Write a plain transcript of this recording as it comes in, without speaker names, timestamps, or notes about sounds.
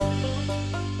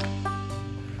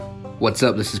What's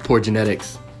up? This is Poor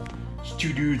Genetics. It's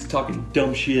two dudes talking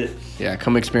dumb shit. Yeah,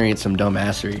 come experience some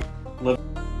dumbassery. Love